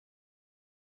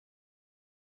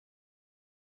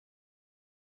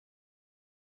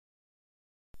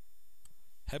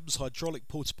HEMS hydraulic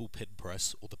portable pin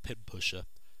press, or the pin pusher,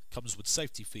 comes with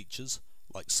safety features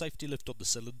like safety lift on the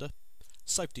cylinder,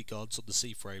 safety guards on the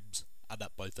C-frames and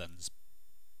at both ends.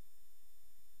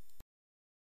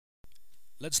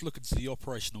 Let's look into the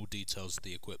operational details of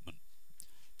the equipment.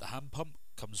 The hand pump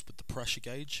comes with the pressure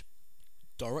gauge,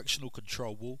 directional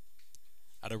control wheel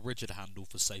and a rigid handle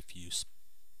for safe use.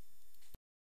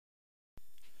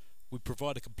 We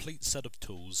provide a complete set of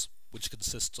tools which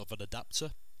consists of an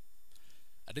adapter,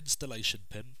 an installation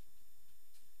pin,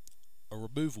 a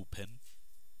removal pin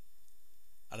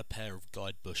and a pair of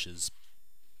guide bushes.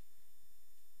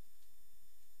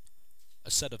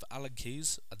 A set of Allen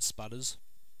keys and spanners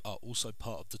are also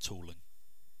part of the tooling.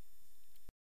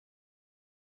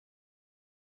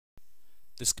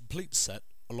 This complete set,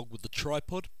 along with the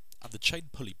tripod and the chain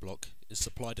pulley block, is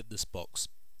supplied in this box.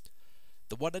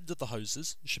 The one end of the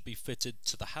hoses should be fitted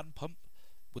to the hand pump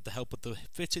with the help of the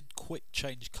fitted quick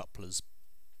change couplers.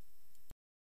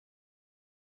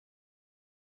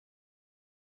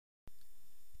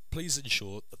 Please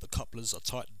ensure that the couplers are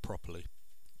tightened properly.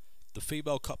 The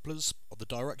female couplers on the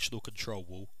directional control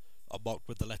wheel are marked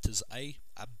with the letters A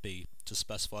and B to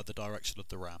specify the direction of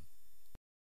the ram.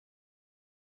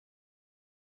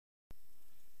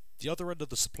 The other end of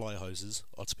the supply hoses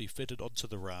are to be fitted onto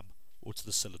the ram or to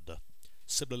the cylinder,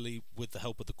 similarly with the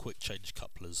help of the quick change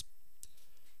couplers.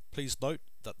 Please note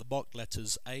that the marked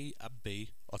letters A and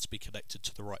B are to be connected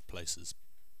to the right places.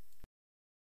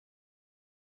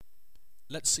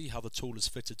 Let's see how the tool is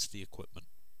fitted to the equipment.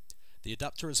 The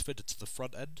adapter is fitted to the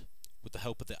front end with the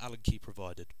help of the Allen key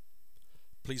provided.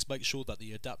 Please make sure that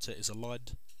the adapter is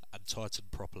aligned and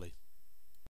tightened properly.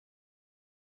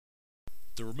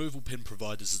 The removal pin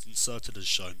provided is inserted as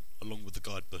shown, along with the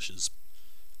guide bushes.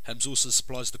 HEMS also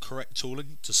supplies the correct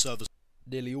tooling to service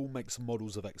nearly all makes and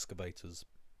models of excavators.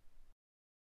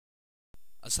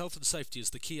 As health and safety is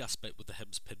the key aspect with the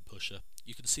HEMS pin pusher,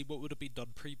 you can see what would have been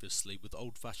done previously with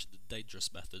old-fashioned and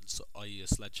dangerous methods, i.e. a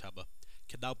sledgehammer,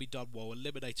 can now be done while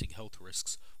eliminating health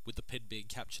risks with the pin being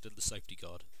captured in the safety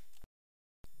guard.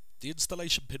 The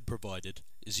installation pin provided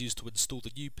is used to install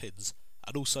the new pins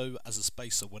and also as a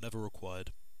spacer whenever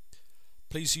required.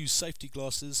 Please use safety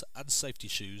glasses and safety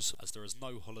shoes as there is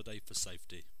no holiday for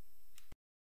safety.